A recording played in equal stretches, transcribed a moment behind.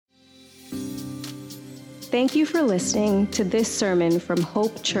Thank you for listening to this sermon from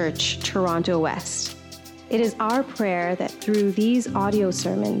Hope Church, Toronto West. It is our prayer that through these audio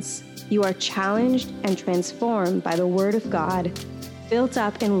sermons, you are challenged and transformed by the Word of God, built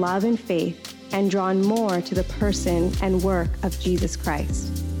up in love and faith, and drawn more to the person and work of Jesus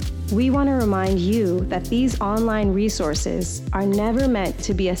Christ. We want to remind you that these online resources are never meant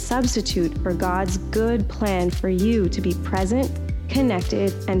to be a substitute for God's good plan for you to be present,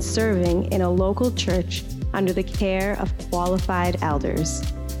 connected, and serving in a local church under the care of qualified elders.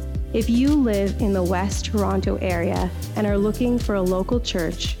 If you live in the West Toronto area and are looking for a local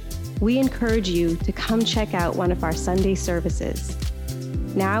church, we encourage you to come check out one of our Sunday services.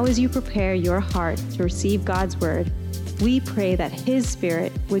 Now, as you prepare your heart to receive God's Word, we pray that His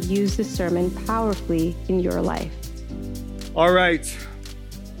Spirit would use this sermon powerfully in your life. All right.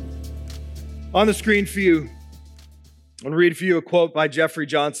 On the screen for you, I'm going to read for you a quote by Jeffrey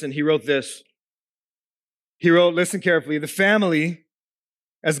Johnson. He wrote this. He wrote, listen carefully, the family,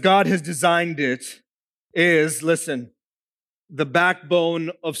 as God has designed it, is, listen, the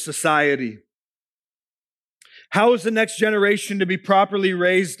backbone of society. How is the next generation to be properly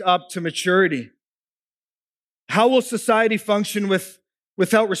raised up to maturity? How will society function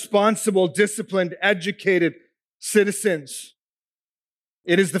without responsible, disciplined, educated citizens?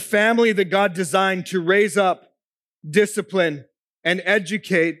 It is the family that God designed to raise up, discipline, and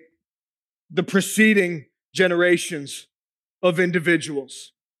educate the preceding generations of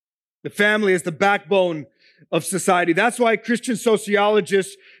individuals. The family is the backbone of society. That's why Christian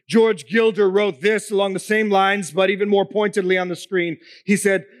sociologist George Gilder wrote this along the same lines, but even more pointedly on the screen. He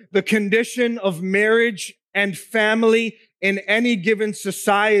said, the condition of marriage and family in any given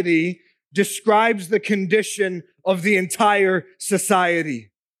society describes the condition of the entire society.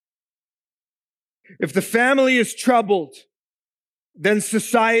 If the family is troubled, then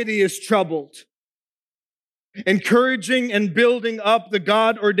society is troubled. Encouraging and building up the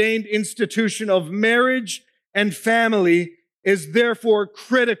God-ordained institution of marriage and family is therefore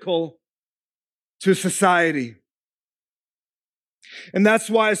critical to society. And that's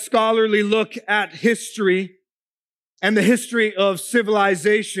why a scholarly look at history and the history of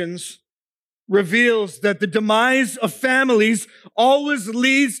civilizations reveals that the demise of families always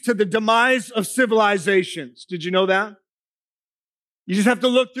leads to the demise of civilizations. Did you know that? You just have to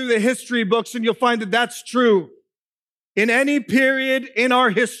look through the history books and you'll find that that's true. In any period in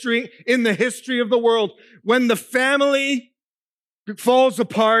our history, in the history of the world, when the family falls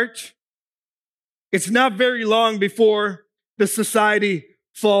apart, it's not very long before the society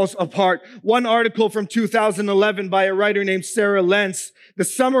falls apart. One article from 2011 by a writer named Sarah Lentz that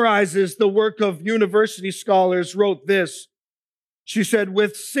summarizes the work of university scholars wrote this. She said,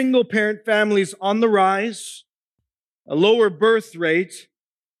 with single-parent families on the rise, a lower birth rate,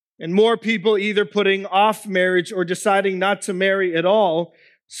 and more people either putting off marriage or deciding not to marry at all,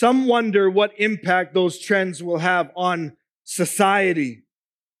 some wonder what impact those trends will have on society.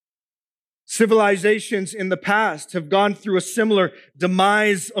 Civilizations in the past have gone through a similar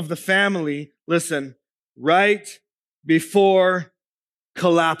demise of the family, listen, right before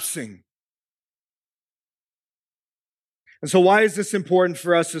collapsing. And so why is this important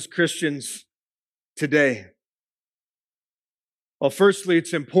for us as Christians today? Well, firstly,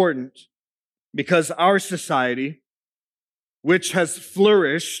 it's important because our society, which has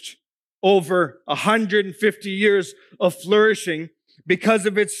flourished over 150 years of flourishing because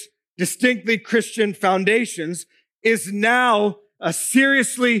of its distinctly Christian foundations, is now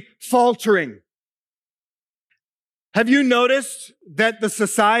seriously faltering. Have you noticed that the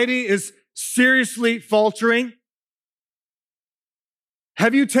society is seriously faltering?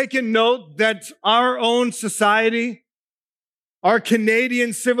 Have you taken note that our own society, our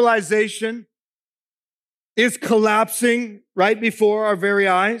Canadian civilization, is collapsing right before our very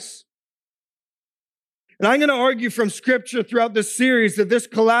eyes? And I'm going to argue from Scripture throughout this series that this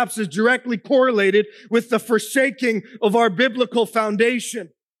collapse is directly correlated with the forsaking of our biblical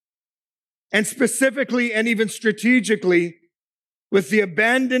foundation. And specifically and even strategically with the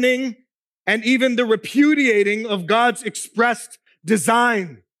abandoning and even the repudiating of God's expressed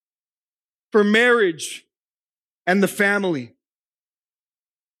design for marriage and the family.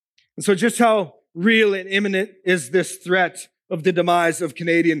 And so just how real and imminent is this threat of the demise of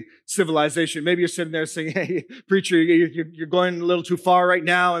Canadian civilization? Maybe you're sitting there saying, hey, preacher, you're going a little too far right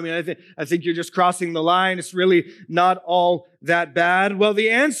now. I mean, I think you're just crossing the line. It's really not all that bad. Well,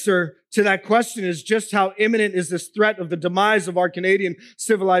 the answer to that question is just how imminent is this threat of the demise of our Canadian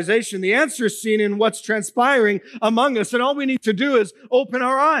civilization? The answer is seen in what's transpiring among us. And all we need to do is open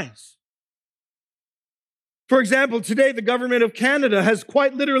our eyes. For example, today the government of Canada has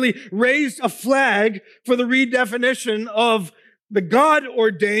quite literally raised a flag for the redefinition of the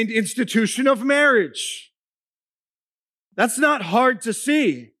God-ordained institution of marriage. That's not hard to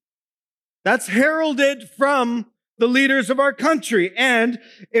see. That's heralded from the leaders of our country. And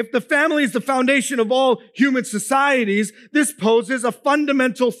if the family is the foundation of all human societies, this poses a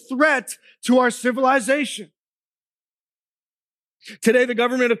fundamental threat to our civilization. Today, the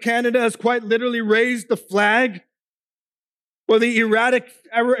government of Canada has quite literally raised the flag for the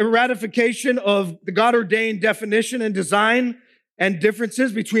eradication of the God-ordained definition and design and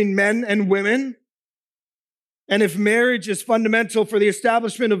differences between men and women. And if marriage is fundamental for the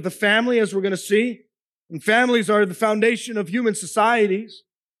establishment of the family, as we're going to see, and families are the foundation of human societies,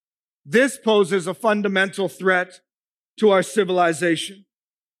 this poses a fundamental threat to our civilization.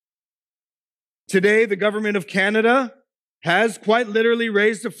 Today, the government of Canada has quite literally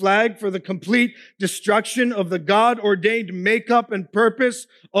raised a flag for the complete destruction of the God-ordained makeup and purpose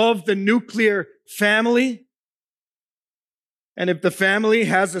of the nuclear family. And if the family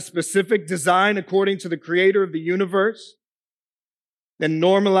has a specific design according to the creator of the universe, then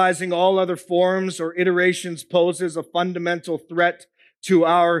normalizing all other forms or iterations poses a fundamental threat to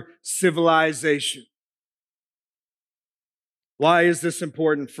our civilization. Why is this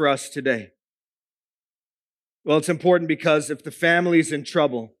important for us today? Well, it's important because if the family is in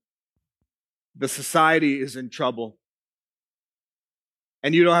trouble, the society is in trouble.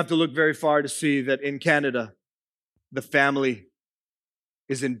 And you don't have to look very far to see that in Canada, the family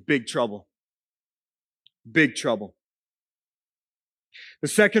is in big trouble. Big trouble. The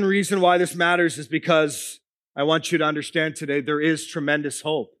second reason why this matters is because I want you to understand today there is tremendous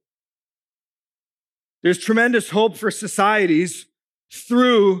hope. There's tremendous hope for societies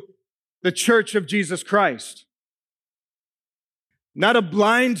through the Church of Jesus Christ. Not a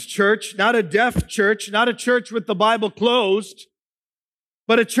blind church, not a deaf church, not a church with the Bible closed,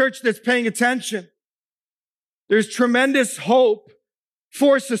 but a church that's paying attention. There's tremendous hope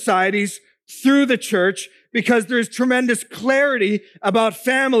for societies through the church because there's tremendous clarity about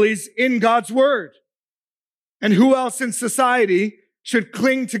families in God's Word. And who else in society should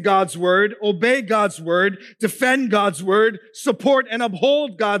cling to God's Word, obey God's Word, defend God's Word, support and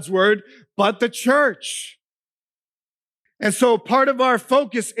uphold God's Word, but the church? And so part of our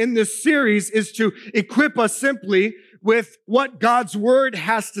focus in this series is to equip us simply with what God's Word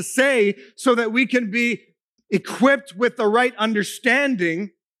has to say so that we can be equipped with the right understanding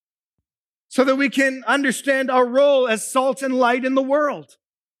so that we can understand our role as salt and light in the world.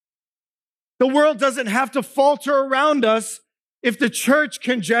 The world doesn't have to falter around us if the church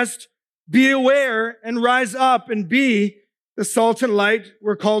can just be aware and rise up and be the salt and light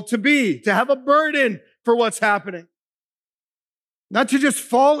we're called to be, to have a burden for what's happening. Not to just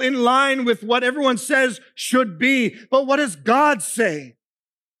fall in line with what everyone says should be, but what does God say?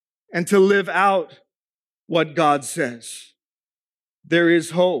 And to live out what God says. There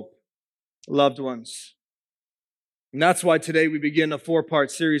is hope, loved ones. And that's why today we begin a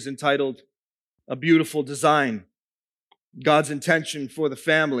 4-part series entitled A Beautiful Design. God's intention for the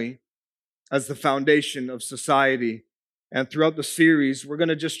family as the foundation of society. And throughout the series, we're going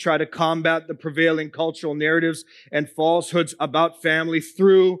to just try to combat the prevailing cultural narratives and falsehoods about family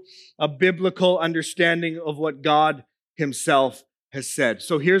through a biblical understanding of what God Himself has said.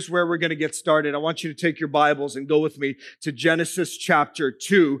 So here's where we're going to get started. I want you to take your Bibles and go with me to Genesis chapter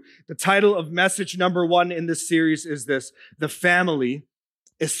 2. The title of message number 1 in this series is this: The Family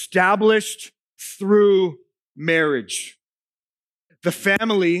Established Through Marriage. The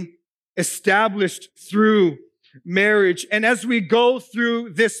family established through marriage. And as we go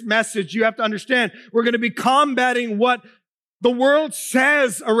through this message, you have to understand, we're going to be combating what the world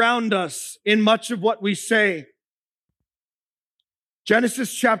says around us in much of what we say.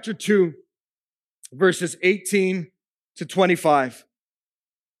 Genesis chapter 2, verses 18 to 25.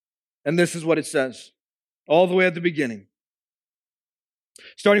 And this is what it says, all the way at the beginning.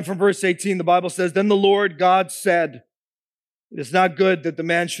 Starting from verse 18, the Bible says, Then the Lord God said, It is not good that the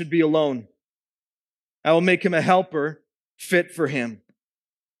man should be alone. I will make him a helper fit for him.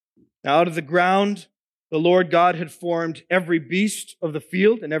 Now out of the ground, the Lord God had formed every beast of the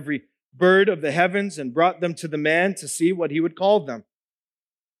field and every bird of the heavens and brought them to the man to see what he would call them.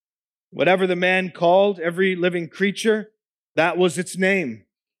 Whatever the man called every living creature, that was its name.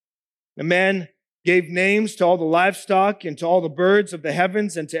 The man gave names to all the livestock and to all the birds of the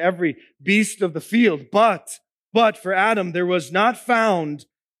heavens and to every beast of the field. But for Adam, there was not found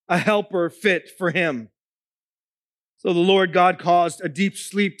a helper fit for him. So the Lord God caused a deep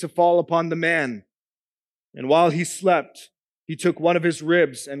sleep to fall upon the man. And while he slept, he took one of his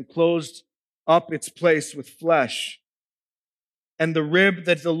ribs and closed up its place with flesh. And the rib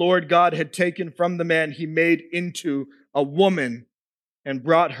that the Lord God had taken from the man, he made into a woman and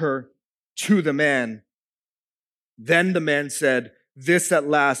brought her to the man. Then the man said, "This at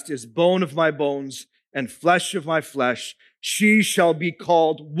last is bone of my bones and flesh of my flesh. She shall be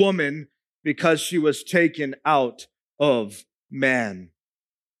called woman because she was taken out of man."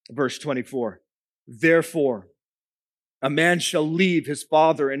 Verse 24, "Therefore, a man shall leave his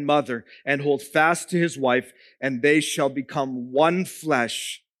father and mother and hold fast to his wife, and they shall become one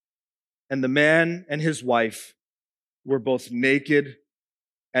flesh. And the man and his wife were both naked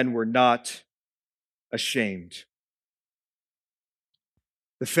and were not ashamed."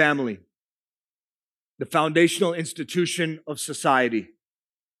 The family, the foundational institution of society,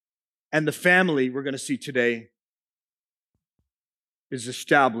 and the family we're going to see today is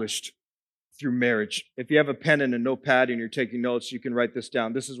established through marriage. If you have a pen and a notepad and you're taking notes, you can write this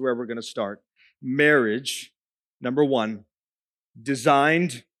down. This is where we're going to start. Marriage, number one,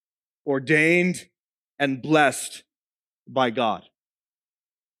 designed, ordained, and blessed by God.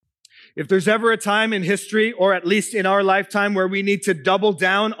 If there's ever a time in history, or at least in our lifetime, where we need to double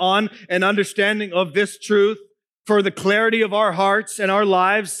down on an understanding of this truth for the clarity of our hearts and our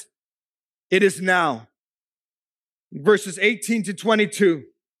lives, it is now. Verses 18 to 22.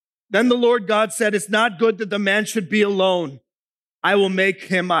 Then the Lord God said, "It's not good that the man should be alone. I will make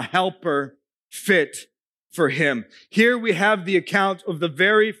him a helper fit for him." Here we have the account of the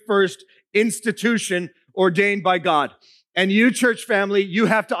very first institution ordained by God. And you, church family, you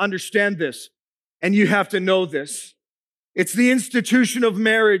have to understand this, and you have to know this. It's the institution of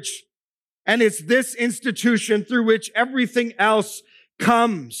marriage, and it's this institution through which everything else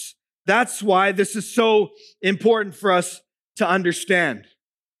comes. That's why this is so important for us to understand.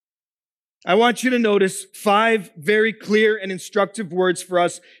 I want you to notice 5 very clear and instructive words for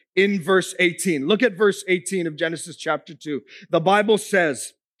us in verse 18. Look at verse 18 of Genesis chapter 2. The Bible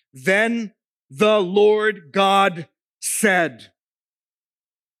says, "Then the Lord God said."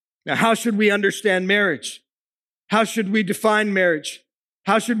 Now, how should we understand marriage? How should we define marriage?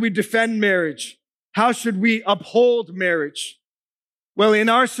 How should we defend marriage? How should we uphold marriage? Well, in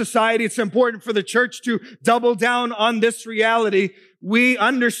our society, it's important for the church to double down on this reality. We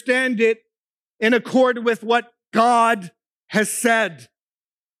understand it in accord with what God has said.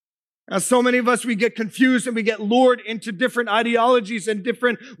 Now, so many of us, we get confused and we get lured into different ideologies and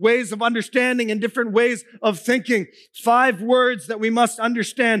different ways of understanding and different ways of thinking. 5 words that we must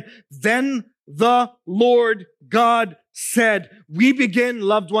understand. Then the Lord God said. We begin,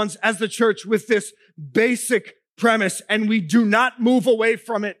 loved ones, as the church with this basic premise, and we do not move away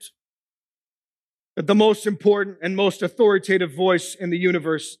from it. That the most important and most authoritative voice in the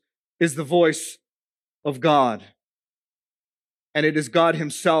universe is the voice of God. And it is God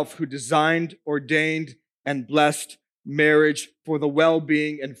himself who designed, ordained, and blessed marriage for the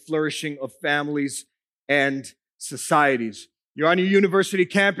well-being and flourishing of families and societies. You're on your university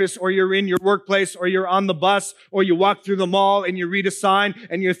campus, or you're in your workplace, or you're on the bus, or you walk through the mall and you read a sign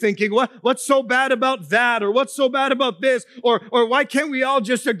and you're thinking, what's so bad about that? Or what's so bad about this? Or why can't we all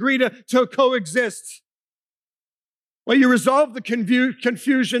just agree to coexist? Well, you resolve the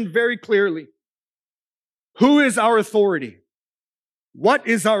confusion very clearly. Who is our authority? What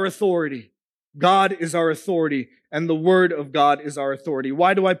is our authority? God is our authority, and the Word of God is our authority.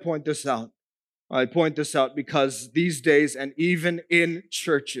 Why do I point this out? I point this out because these days, and even in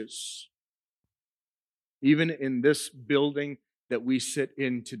churches, even in this building that we sit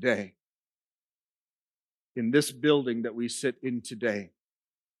in today, there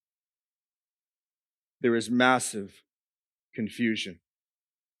is massive confusion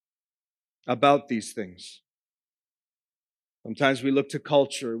about these things. Sometimes we look to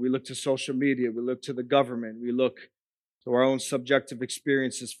culture, we look to social media, we look to the government, we look to our own subjective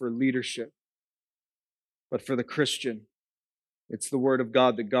experiences for leadership. But for the Christian, it's the Word of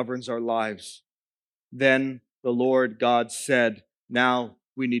God that governs our lives. Then the Lord God said, now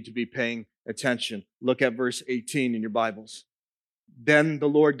we need to be paying attention. Look at verse 18 in your Bibles. Then the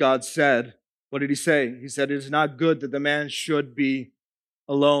Lord God said, what did he say? He said, "It is not good that the man should be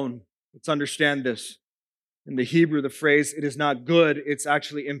alone." Let's understand this. In the Hebrew, the phrase, "it is not good," it's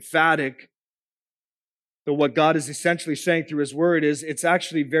actually emphatic. So what God is essentially saying through his word is, it's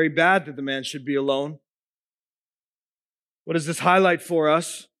actually very bad that the man should be alone. What does this highlight for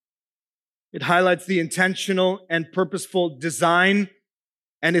us? It highlights the intentional and purposeful design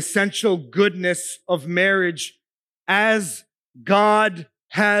and essential goodness of marriage as God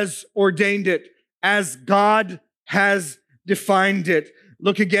has ordained it, as God has defined it.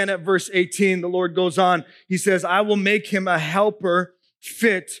 Look again at verse 18. The Lord goes on. He says, "I will make him a helper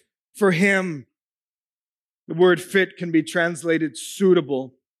fit for him. The word fit can be translated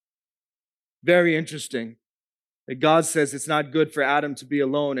suitable. Very interesting that God says it's not good for Adam to be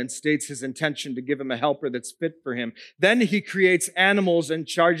alone and states his intention to give him a helper that's fit for him. Then he creates animals and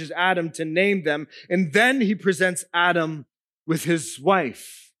charges Adam to name them. And then he presents Adam with his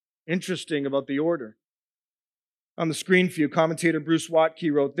wife. Interesting about the order. On the screen for you, commentator Bruce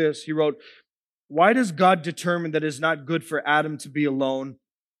Watke wrote this. He wrote, "Why does God determine that it is not good for Adam to be alone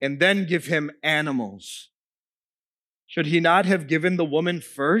and then give him animals? Should he not have given the woman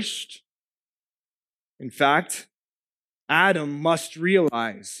first? In fact, Adam must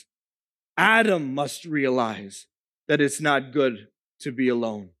realize that it's not good to be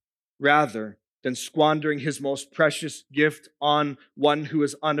alone, rather than squandering his most precious gift on one who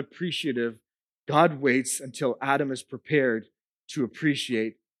is unappreciative. God waits until Adam is prepared to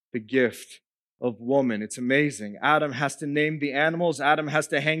appreciate the gift of woman." It's amazing. Adam has to name the animals. Adam has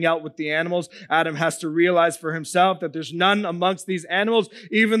to hang out with the animals. Adam has to realize for himself that there's none amongst these animals,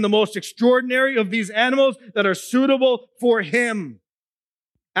 even the most extraordinary of these animals, that are suitable for him.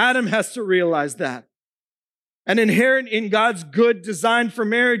 Adam has to realize that. And inherent in God's good design for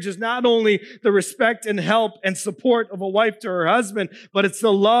marriage is not only the respect and help and support of a wife to her husband, but it's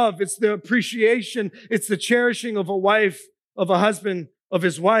the love, it's the appreciation, it's the cherishing of a husband, of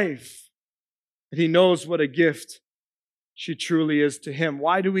his wife. And he knows what a gift she truly is to him.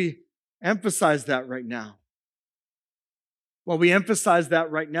 Why do we emphasize that right now? Well, we emphasize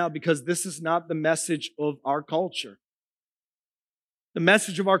that right now because this is not the message of our culture. The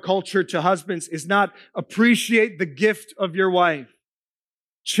message of our culture to husbands is not appreciate the gift of your wife.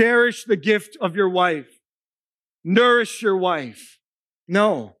 Cherish the gift of your wife. Nourish your wife.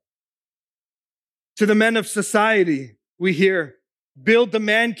 No. To the men of society, we hear, build the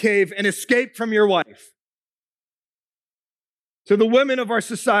man cave and escape from your wife. To the women of our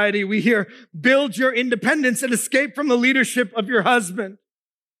society, we hear, build your independence and escape from the leadership of your husband.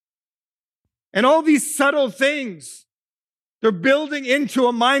 And all these subtle things, they're building into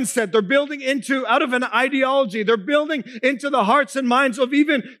a mindset. They're building into, out of an ideology, they're building into the hearts and minds of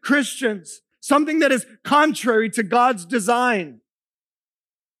even Christians, something that is contrary to God's design.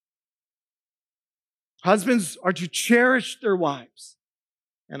 Husbands are to cherish their wives.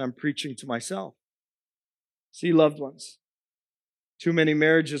 And I'm preaching to myself. See, loved ones, too many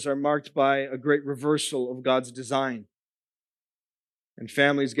marriages are marked by a great reversal of God's design. And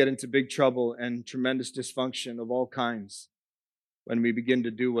families get into big trouble and tremendous dysfunction of all kinds when we begin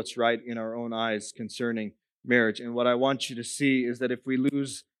to do what's right in our own eyes concerning marriage. And what I want you to see is that if we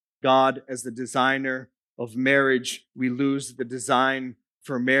lose God as the designer of marriage, we lose the design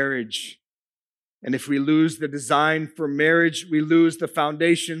for marriage. And if we lose the design for marriage, we lose the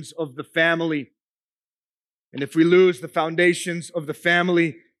foundations of the family. And if we lose the foundations of the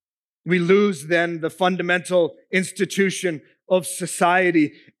family, we lose then the fundamental institution of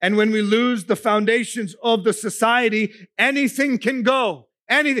society. And when we lose the foundations of the society, anything can go.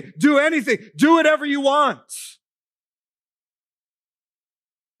 Anything, do whatever you want.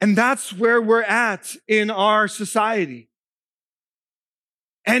 And that's where we're at in our society.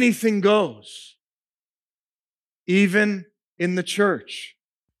 Anything goes. Even in the church.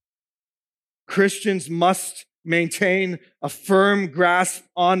 Christians must maintain a firm grasp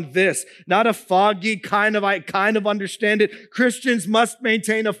on this, not a foggy I kind of understand it. Christians must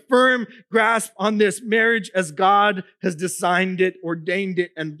maintain a firm grasp on this. Marriage, as God has designed it, ordained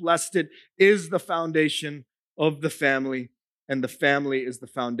it, and blessed it, is the foundation of the family, and the family is the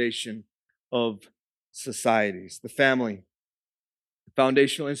foundation of societies. The family,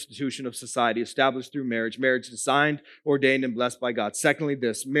 foundational institution of society established through marriage. Marriage designed, ordained, and blessed by God. Secondly,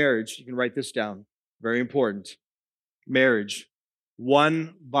 this marriage, you can write this down, very important. Marriage,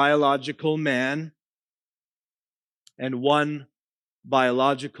 one biological man and one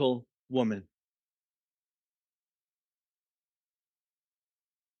biological woman.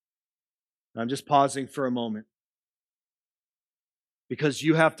 I'm just pausing for a moment because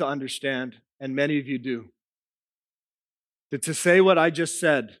you have to understand, and many of you do, that to say what I just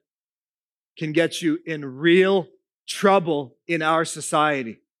said can get you in real trouble in our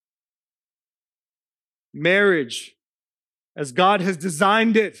society. Marriage, as God has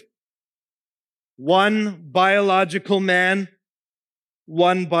designed it, one biological man,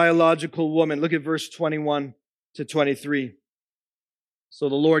 one biological woman. Look at verse 21 to 23. So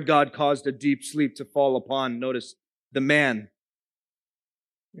the Lord God caused a deep sleep to fall upon, notice, the man.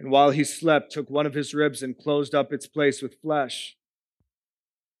 And while he slept, took one of his ribs and closed up its place with flesh.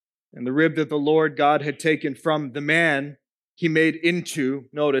 And the rib that the Lord God had taken from the man, he made into,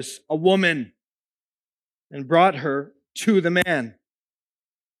 notice, a woman, and brought her to the man.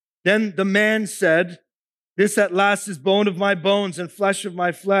 Then the man said, this at last is bone of my bones and flesh of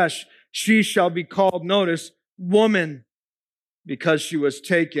my flesh. She shall be called, notice, woman, because she was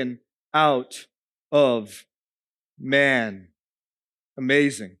taken out of man.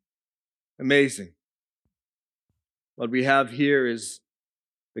 Amazing. Amazing. What we have here is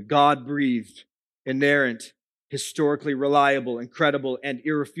the God-breathed, inerrant, historically reliable, incredible, and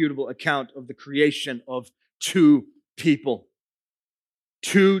irrefutable account of the creation of two people,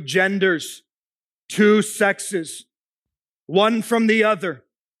 two genders, two sexes, one from the other,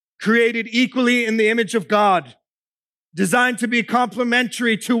 created equally in the image of God, designed to be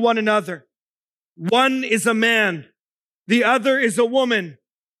complementary to one another. One is a man, the other is a woman,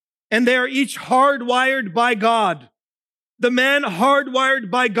 and they are each hardwired by God. The man hardwired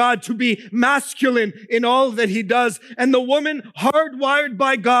by God to be masculine in all that he does, and the woman hardwired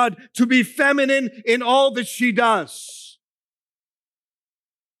by God to be feminine in all that she does.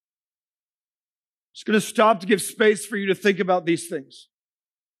 I'm just going to stop to give space for you to think about these things.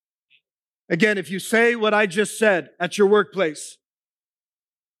 Again, if you say what I just said at your workplace,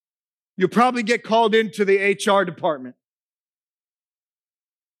 you'll probably get called into the HR department.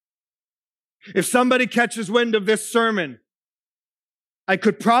 If somebody catches wind of this sermon, I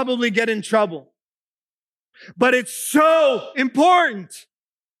could probably get in trouble. But it's so important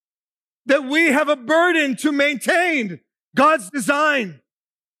that we have a burden to maintain God's design,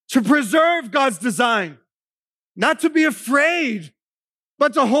 to preserve God's design, not to be afraid,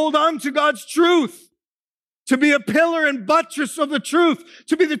 but to hold on to God's truth, to be a pillar and buttress of the truth,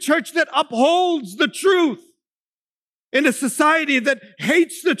 to be the church that upholds the truth in a society that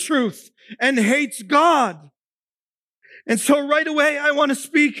hates the truth and hates God. And so right away, I want to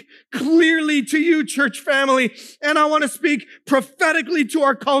speak clearly to you, church family, and I want to speak prophetically to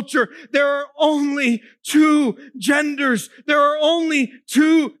our culture. There are only two genders. There are only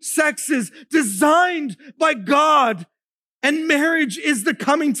two sexes designed by God. And marriage is the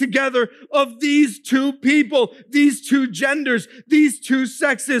coming together of these two people, these two genders, these two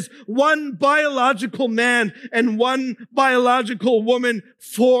sexes, one biological man and one biological woman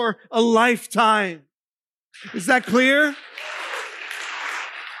for a lifetime. Is that clear?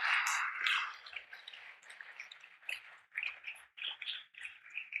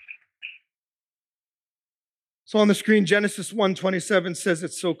 So on the screen, Genesis 1:27 says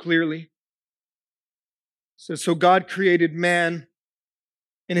it so clearly. It says, so God created man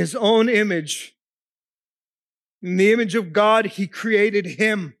in his own image. In the image of God, he created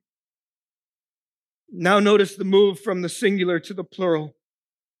him. Now notice the move from the singular to the plural.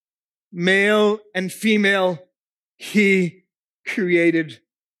 Male and female, he created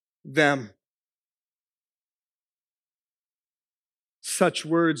them. Such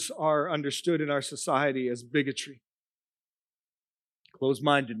words are understood in our society as bigotry,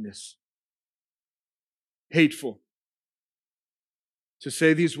 closed-mindedness, hateful. To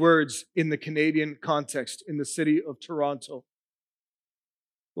say these words in the Canadian context, in the city of Toronto,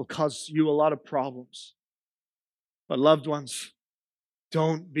 will cause you a lot of problems. But loved ones,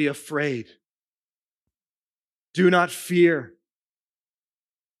 don't be afraid. Do not fear.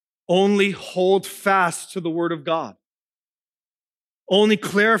 Only hold fast to the Word of God. Only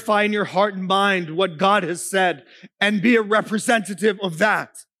clarify in your heart and mind what God has said and be a representative of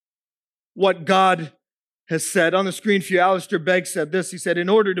that, what God has said. On the screen for you, Alistair Begg said this. He said, in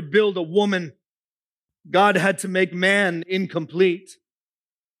order to build a woman, God had to make man incomplete.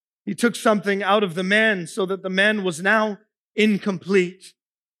 He took something out of the man so that the man was now incomplete.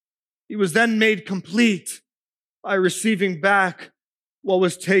 He was then made complete by receiving back what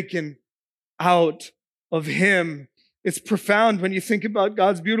was taken out of him. It's profound when you think about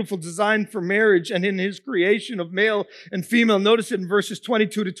God's beautiful design for marriage and in his creation of male and female. Notice it in verses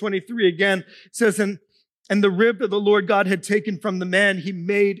 22 to 23 again. It says, and the rib that the Lord God had taken from the man, he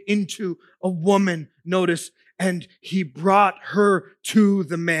made into a woman. Notice, and he brought her to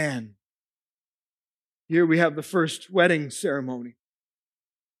the man. Here we have the first wedding ceremony.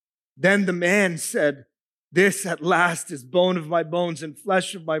 Then the man said, this at last is bone of my bones and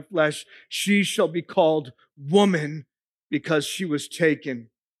flesh of my flesh. She shall be called woman because she was taken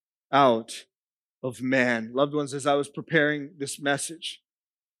out of man. Loved ones, as I was preparing this message,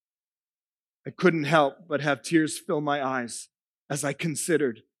 I couldn't help but have tears fill my eyes as I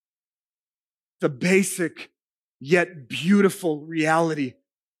considered the basic yet beautiful reality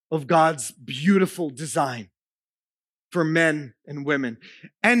of God's beautiful design for men and women.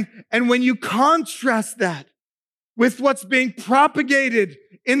 And when you contrast that with what's being propagated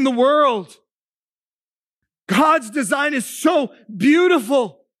in the world, God's design is so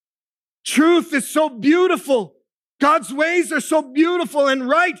beautiful. Truth is so beautiful. God's ways are so beautiful and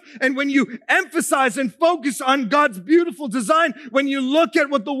right. And when you emphasize and focus on God's beautiful design, when you look at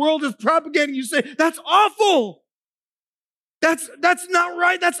what the world is propagating, you say, that's awful. That's not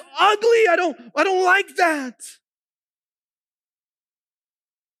right. That's ugly. I don't like that.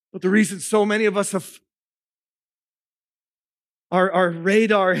 But the reason so many of us have, our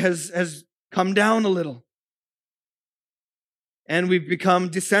radar has come down a little. And we've become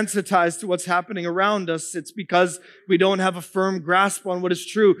desensitized to what's happening around us. It's because we don't have a firm grasp on what is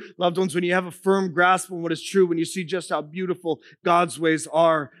true. Loved ones, when you have a firm grasp on what is true, when you see just how beautiful God's ways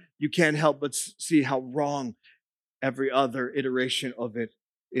are, you can't help but see how wrong every other iteration of it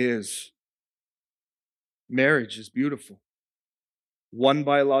is. Marriage is beautiful. One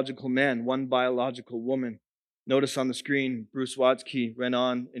biological man, one biological woman. Notice on the screen, Bruce Watzke went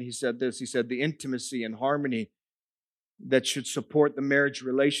on and he said this. He said, the intimacy and harmony that should support the marriage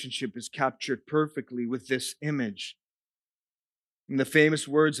relationship is captured perfectly with this image. In the famous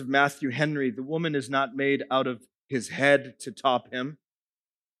words of Matthew Henry, the woman is not made out of his head to top him,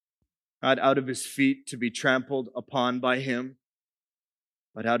 not out of his feet to be trampled upon by him,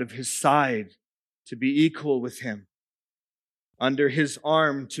 but out of his side to be equal with him, under his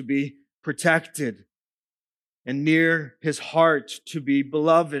arm to be protected, and near his heart to be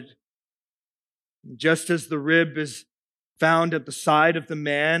beloved. Just as the rib is found at the side of the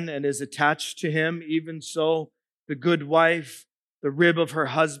man and is attached to him, even so the good wife, the rib of her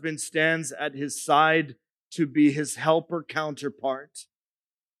husband, stands at his side to be his helper counterpart,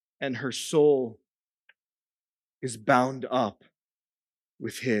 and her soul is bound up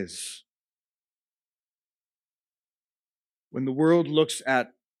with his. When the world looks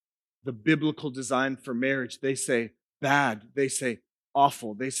at the biblical design for marriage, they say bad, they say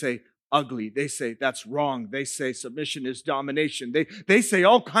awful, they say ugly, they say that's wrong, they say submission is domination, they say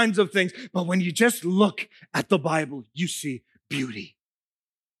all kinds of things. But when you just look at the Bible, you see beauty.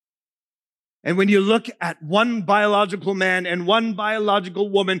 And when you look at one biological man and one biological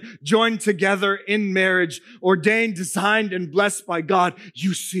woman joined together in marriage, ordained, designed, and blessed by God,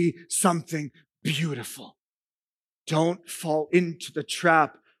 you see something beautiful. Don't fall into the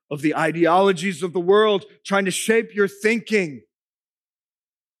trap of the ideologies of the world trying to shape your thinking.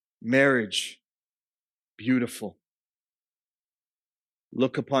 Marriage, beautiful.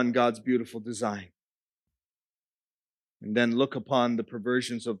 Look upon God's beautiful design. And then look upon the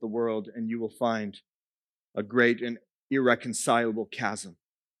perversions of the world, and you will find a great and irreconcilable chasm.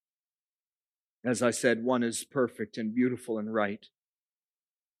 As I said, one is perfect and beautiful and right.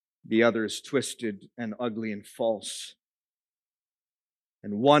 The other is twisted and ugly and false.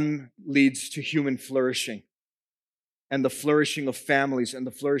 And one leads to human flourishing, and the flourishing of families, and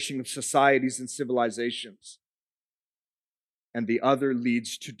the flourishing of societies and civilizations. And the other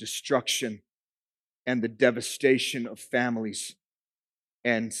leads to destruction and the devastation of families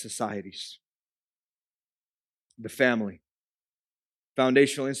and societies. The family,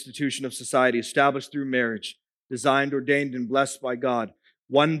 foundational institution of society, established through marriage, designed, ordained, and blessed by God.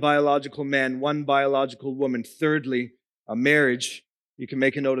 One biological man, one biological woman. Thirdly, a marriage, you can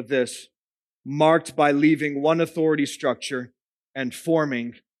make a note of this, marked by leaving one authority structure and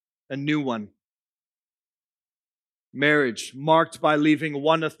forming a new one. Marriage, marked by leaving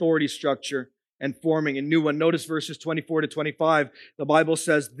one authority structure and forming a new one. Notice verses 24 to 25. The Bible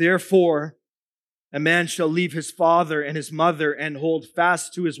says, therefore, a man shall leave his father and his mother and hold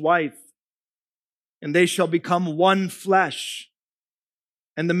fast to his wife, and they shall become one flesh.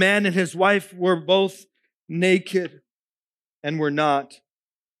 And the man and his wife were both naked and were not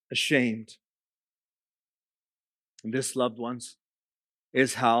ashamed. And this, loved ones,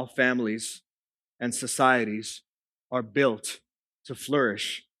 is how families and societies are built to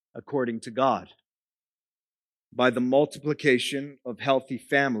flourish according to God. By the multiplication of healthy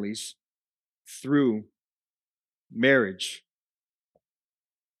families through marriage.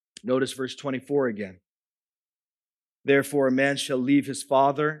 Notice verse 24 again. Therefore, a man shall leave his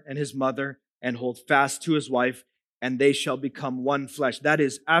father and his mother and hold fast to his wife, and they shall become one flesh. That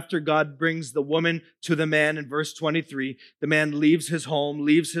is, after God brings the woman to the man in verse 23, the man leaves his home,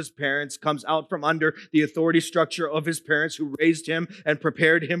 leaves his parents, comes out from under the authority structure of his parents who raised him and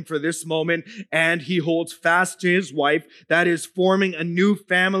prepared him for this moment, and he holds fast to his wife. That is, forming a new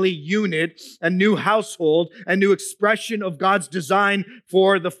family unit, a new household, a new expression of God's design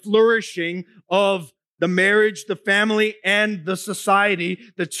for the flourishing of the marriage, the family, and the society.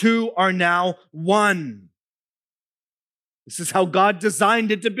 The two are now one. This is how God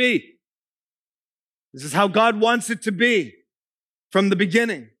designed it to be. This is how God wants it to be from the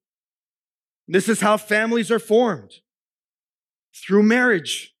beginning. This is how families are formed, through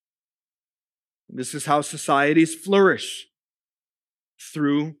marriage. This is how societies flourish,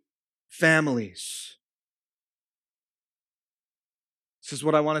 through families. This is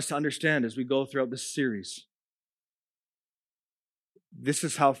what I want us to understand as we go throughout this series. This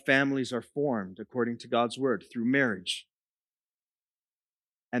is how families are formed according to God's word, through marriage.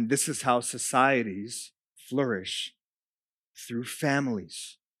 And this is how societies flourish, through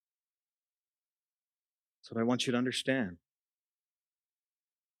families. That's what I want you to understand.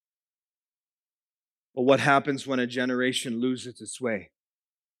 But what happens when a generation loses its way?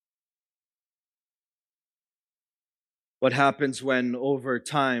 What happens when, over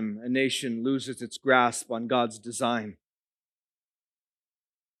time, a nation loses its grasp on God's design?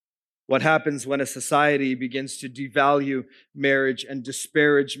 What happens when a society begins to devalue marriage and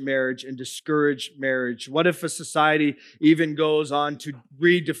disparage marriage and discourage marriage? What if a society even goes on to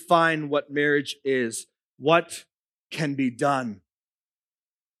redefine what marriage is? What can be done?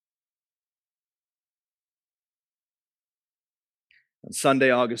 On Sunday,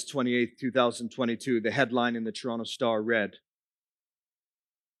 August 28th, 2022, the headline in the Toronto Star read,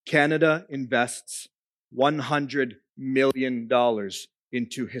 "Canada invests $100 million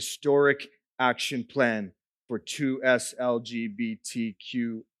into historic action plan for 2S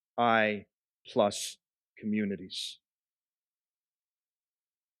LGBTQI plus communities."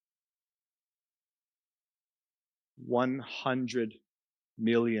 $100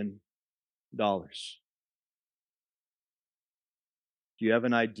 million. Do you have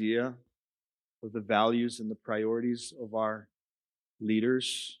an idea of the values and the priorities of our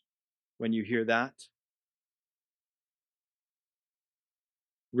leaders when you hear that?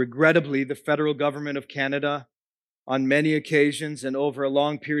 Regrettably, the federal government of Canada, on many occasions and over a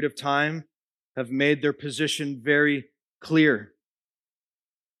long period of time, have made their position very clear.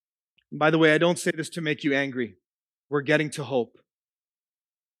 And by the way, I don't say this to make you angry. We're getting to hope.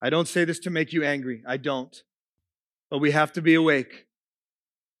 I don't say this to make you angry. I don't. But we have to be awake.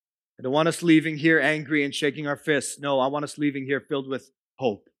 I don't want us leaving here angry and shaking our fists. No, I want us leaving here filled with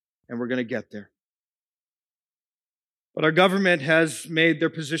hope. And we're going to get there. But our government has made their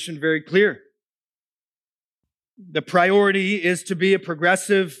position very clear. The priority is to be a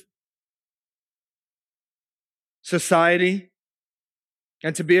progressive society.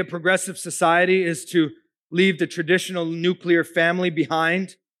 And to be a progressive society is to leave the traditional nuclear family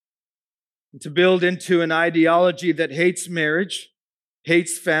behind and to build into an ideology that hates marriage,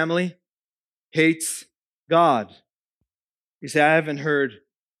 hates family, hates God. You say, I haven't heard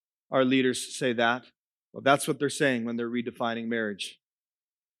our leaders say that. Well, that's what they're saying when they're redefining marriage.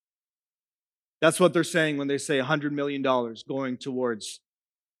 That's what they're saying when they say $100 million going towards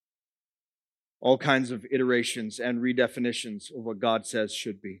all kinds of iterations and redefinitions of what God says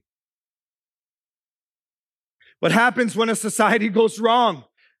should be. What happens when a society goes wrong?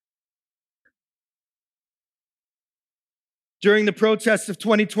 During the protests of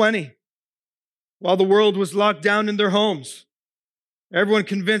 2020, while the world was locked down in their homes, everyone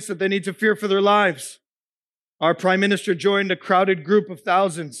convinced that they need to fear for their lives, our Prime Minister joined a crowded group of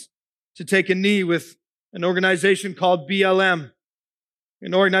thousands to take a knee with an organization called BLM,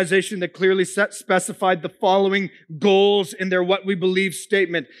 an organization that clearly specified the following goals in their What We Believe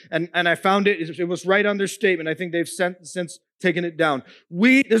statement. And I found it was right on their statement. I think they've since taken it down.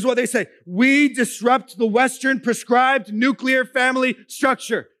 This is what they say. We disrupt the Western prescribed nuclear family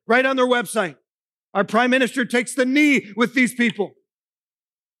structure. Right on their website. Our Prime Minister takes the knee with these people.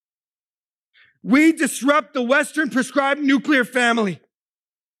 We disrupt the Western prescribed nuclear family.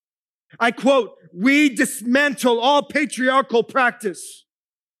 I quote, we dismantle all patriarchal practice.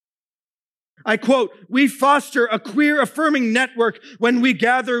 I quote, we foster a queer affirming network. When we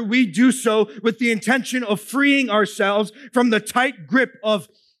gather, we do so with the intention of freeing ourselves from the tight grip of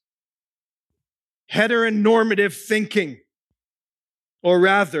heteronormative thinking. Or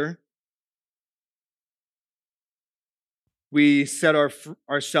rather, we set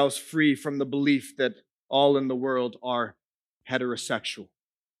ourselves free from the belief that all in the world are heterosexual.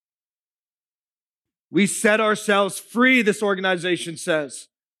 We set ourselves free, this organization says,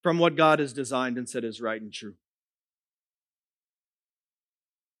 from what God has designed and said is right and true.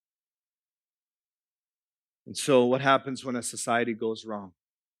 And so what happens when a society goes wrong?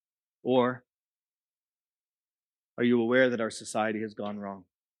 Or are you aware that our society has gone wrong?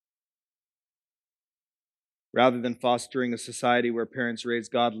 Rather than fostering a society where parents raise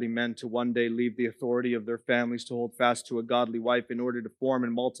godly men to one day leave the authority of their families to hold fast to a godly wife in order to form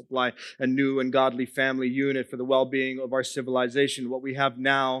and multiply a new and godly family unit for the well-being of our civilization, what we have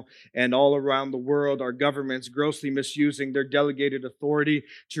now and all around the world are governments grossly misusing their delegated authority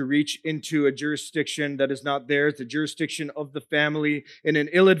to reach into a jurisdiction that is not theirs, the jurisdiction of the family, in an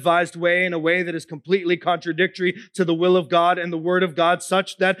ill-advised way, in a way that is completely contradictory to the will of God and the Word of God,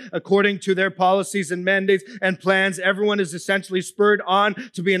 such that according to their policies and mandates and plans, everyone is essentially spurred on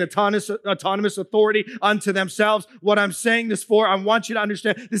to be an autonomous authority unto themselves. What I'm saying this for, I want you to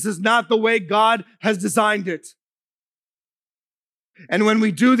understand, this is not the way God has designed it. And when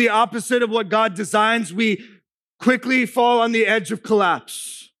we do the opposite of what God designs, we quickly fall on the edge of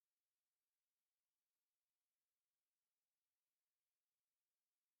collapse.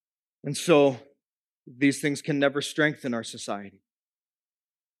 And so, these things can never strengthen our society.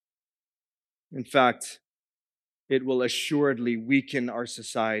 In fact, it will assuredly weaken our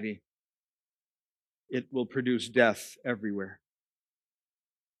society. It will produce death everywhere.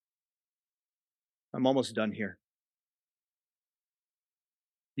 I'm almost done here.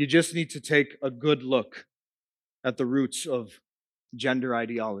 You just need to take a good look at the roots of gender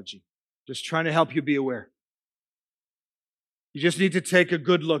ideology. Just trying to help you be aware. You just need to take a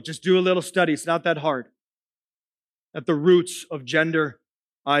good look. Just do a little study. It's not that hard. At the roots of gender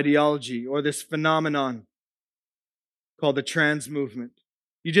ideology, or this phenomenon called the trans movement.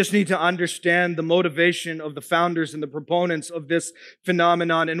 You just need to understand the motivation of the founders and the proponents of this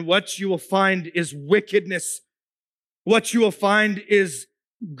phenomenon. And what you will find is wickedness. What you will find is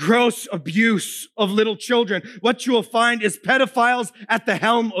gross abuse of little children. What you will find is pedophiles at the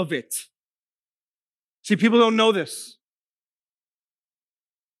helm of it. See, people don't know this.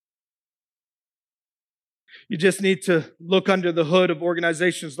 You just need to look under the hood of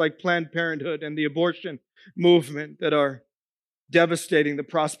organizations like Planned Parenthood and the abortion movement that are devastating the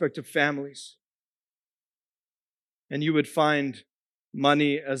prospect of families. And you would find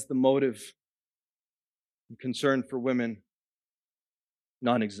money as the motive and concern for women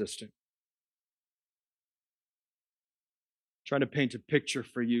non-existent. Trying to paint a picture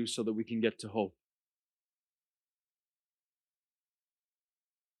for you so that we can get to hope.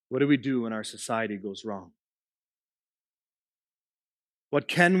 What do we do when our society goes wrong? What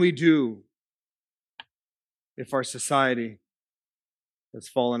can we do if our society has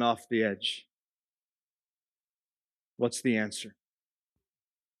fallen off the edge? What's the answer?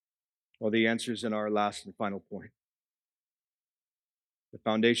 Well, the answer is in our last and final point. The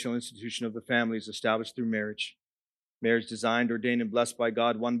foundational institution of the family is established through marriage. Marriage designed, ordained, and blessed by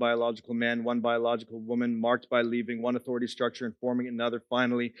God, one biological man, one biological woman, marked by leaving one authority structure and forming another.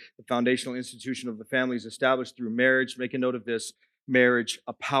 Finally, the foundational institution of the family is established through marriage. Make a note of this. Marriage,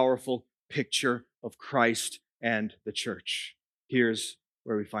 a powerful picture of Christ and the church. Here's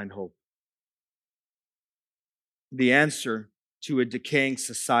where we find hope. The answer to a decaying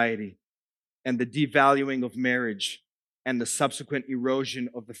society and the devaluing of marriage and the subsequent erosion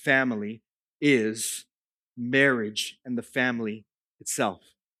of the family is marriage and the family itself.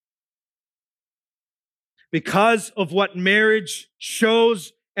 Because of what marriage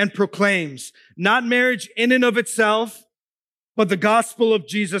shows and proclaims, not marriage in and of itself, but the gospel of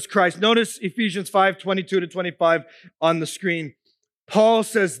Jesus Christ. Notice Ephesians 5:22-25 on the screen. Paul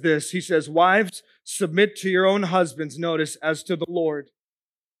says this. He says, "Wives, submit to your own husbands," notice, "as to the Lord.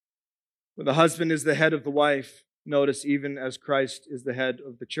 For the husband is the head of the wife," notice, "even as Christ is the head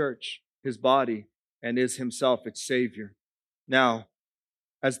of the church, his body, and is himself its Savior." Now,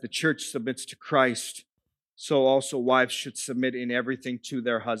 as the church submits to Christ, so also wives should submit in everything to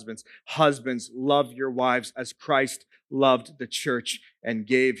their husbands. Husbands, love your wives as Christ loved the church and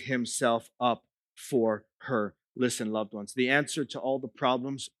gave himself up for her. Listen, loved ones, the answer to all the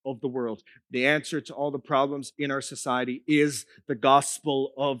problems of the world, the answer to all the problems in our society is the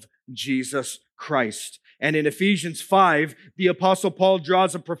gospel of Jesus Christ. And in Ephesians 5, the Apostle Paul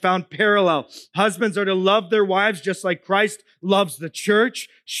draws a profound parallel. Husbands are to love their wives just like Christ loves the church,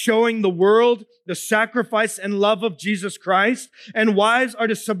 showing the world the sacrifice and love of Jesus Christ. And wives are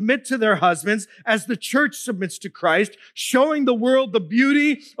to submit to their husbands as the church submits to Christ, showing the world the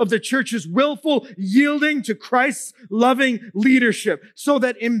beauty of the church's willful yielding to Christ's loving leadership. So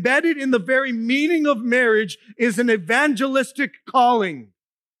that embedded in the very meaning of marriage is an evangelistic calling.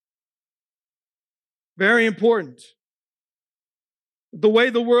 Very important. The way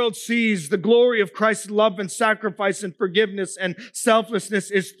the world sees the glory of Christ's love and sacrifice and forgiveness and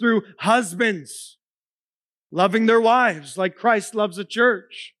selflessness is through husbands loving their wives like Christ loves the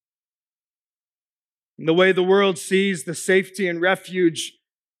church. And the way the world sees the safety and refuge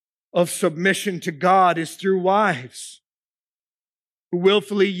of submission to God is through wives who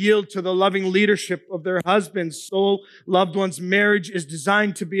willfully yield to the loving leadership of their husbands. So, loved ones, marriage is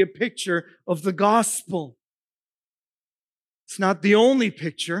designed to be a picture of the gospel. It's not the only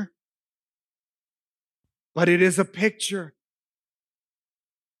picture, but it is a picture.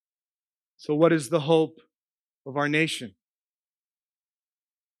 So what is the hope of our nation?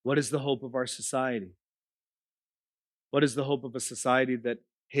 What is the hope of our society? What is the hope of a society that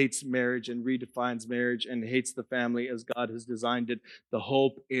hates marriage and redefines marriage and hates the family as God has designed it? The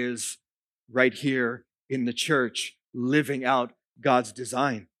hope is right here in the church, living out God's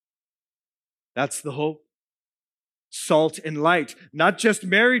design. That's the hope. Salt and light, not just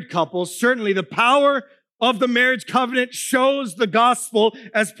married couples. Certainly the power of the marriage covenant shows the gospel,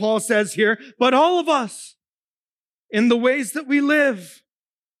 as Paul says here, but all of us, in the ways that we live,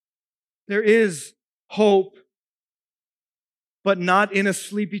 there is hope, but not in a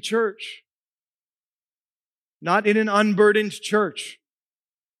sleepy church, not in an unburdened church,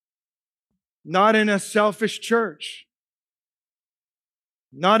 not in a selfish church,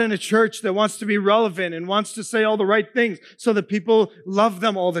 not in a church that wants to be relevant and wants to say all the right things so that people love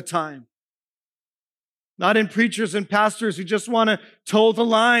them all the time. Not in preachers and pastors who just want to toe the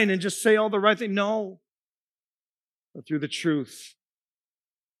line and just say all the right thing. No. But through the truth.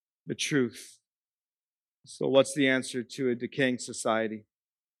 The truth. So what's the answer to a decaying society?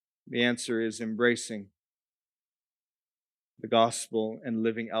 The answer is embracing the gospel and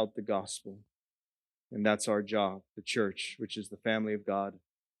living out the gospel. And that's our job, the church, which is the family of God,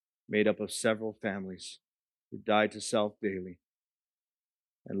 made up of several families who die to self daily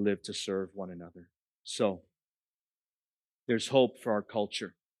and live to serve one another. So, there's hope for our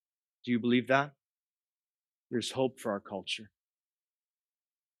culture. Do you believe that? There's hope for our culture.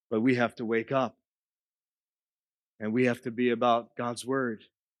 But we have to wake up. And we have to be about God's word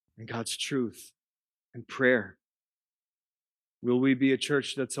and God's truth and prayer. Will we be a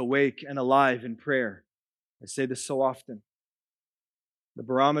church that's awake and alive in prayer? I say this so often. The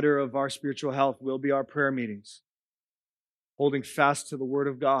barometer of our spiritual health will be our prayer meetings, holding fast to the Word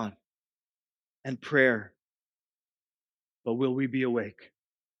of God and prayer. But will we be awake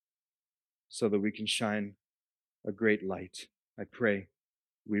so that we can shine a great light? I pray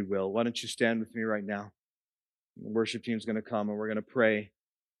we will. Why don't you stand with me right now? The worship team's going to come and we're going to pray.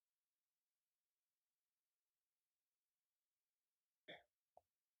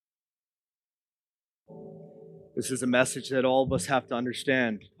 This is a message that all of us have to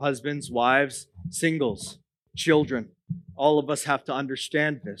understand. Husbands, wives, singles, children. All of us have to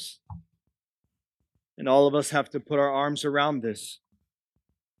understand this. And all of us have to put our arms around this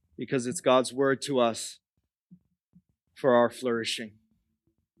because it's God's word to us for our flourishing.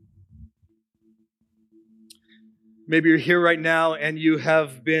 Maybe you're here right now and you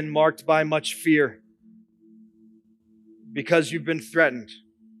have been marked by much fear because you've been threatened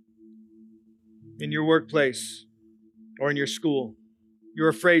in your workplace or in your school. You're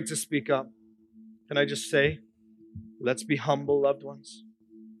afraid to speak up. Can I just say, let's be humble, loved ones.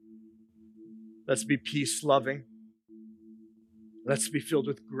 Let's be peace-loving. Let's be filled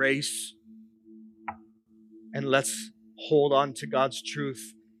with grace. And let's hold on to God's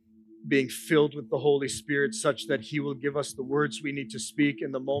truth, being filled with the Holy Spirit such that He will give us the words we need to speak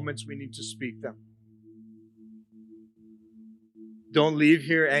in the moments we need to speak them. Don't leave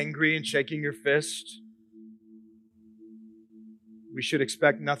here angry and shaking your fist. We should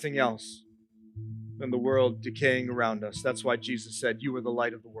expect nothing else than the world decaying around us. That's why Jesus said, you are the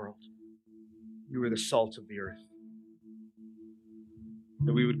light of the world. You are the salt of the earth.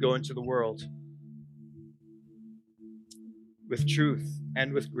 That we would go into the world with truth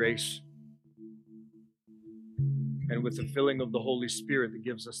and with grace and with the filling of the Holy Spirit that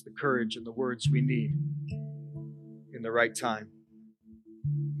gives us the courage and the words we need in the right time.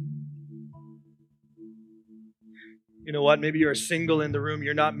 You know what? Maybe you're single in the room,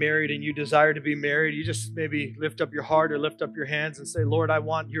 you're not married and you desire to be married. You just maybe lift up your heart or lift up your hands and say, Lord, I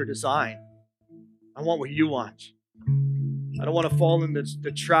want your design. I want what you want. I don't want to fall in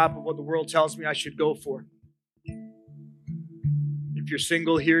the trap of what the world tells me I should go for. If you're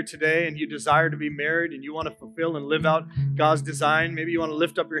single here today and you desire to be married and you want to fulfill and live out God's design, maybe you want to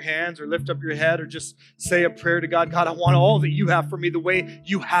lift up your hands or lift up your head or just say a prayer to God. God, I want all that you have for me the way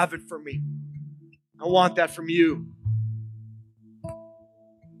you have it for me. I want that from you.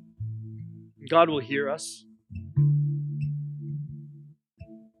 God will hear us.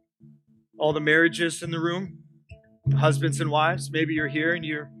 All the marriages in the room, husbands and wives, maybe you're here and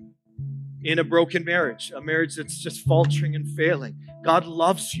you're in a broken marriage, a marriage that's just faltering and failing. God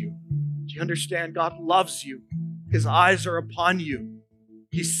loves you. Do you understand? God loves you. His eyes are upon you.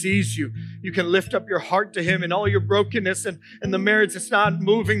 He sees you. You can lift up your heart to him in all your brokenness and the marriage that's not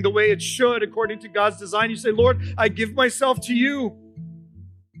moving the way it should according to God's design. You say, Lord, I give myself to you.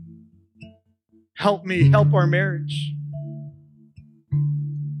 Help me, help our marriage.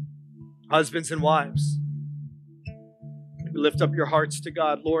 Husbands and wives, lift up your hearts to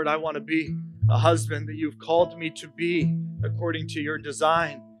God. Lord, I want to be a husband that you've called me to be according to your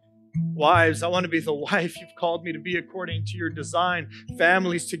design. Wives, I want to be the wife you've called me to be according to your design.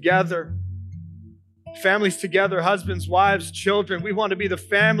 Families together, husbands, wives, children. We want to be the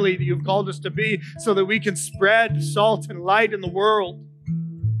family that you've called us to be so that we can spread salt and light in the world.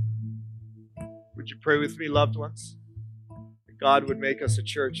 Would you pray with me, loved ones? That God would make us a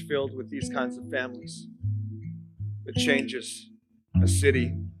church filled with these kinds of families that changes a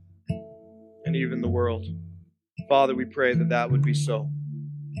city and even the world. Father, we pray that that would be so.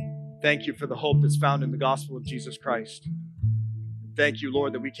 Thank you for the hope that's found in the gospel of Jesus Christ. Thank you,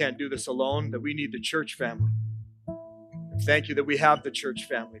 Lord, that we can't do this alone, that we need the church family. And thank you that we have the church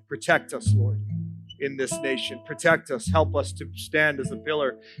family. Protect us, Lord, in this nation. Protect us. Help us to stand as a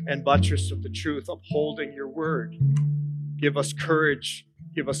pillar and buttress of the truth, upholding your word. Give us courage.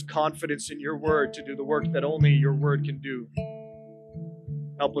 Give us confidence in your word to do the work that only your word can do.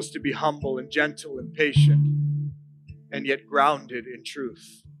 Help us to be humble and gentle and patient and yet grounded in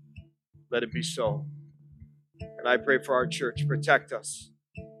truth. Let it be so. And I pray for our church. Protect us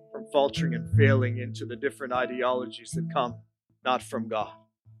from faltering and failing into the different ideologies that come not from God.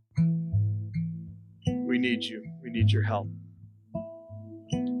 We need you. We need your help.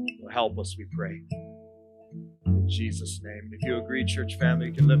 Help us, we pray. In Jesus' name. If you agree, church family,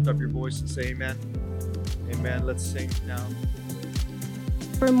 you can lift up your voice and say amen. Amen. Let's sing now.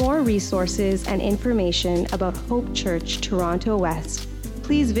 For more resources and information about Hope Church Toronto West,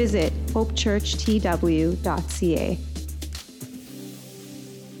 please visit hopechurchtw.ca.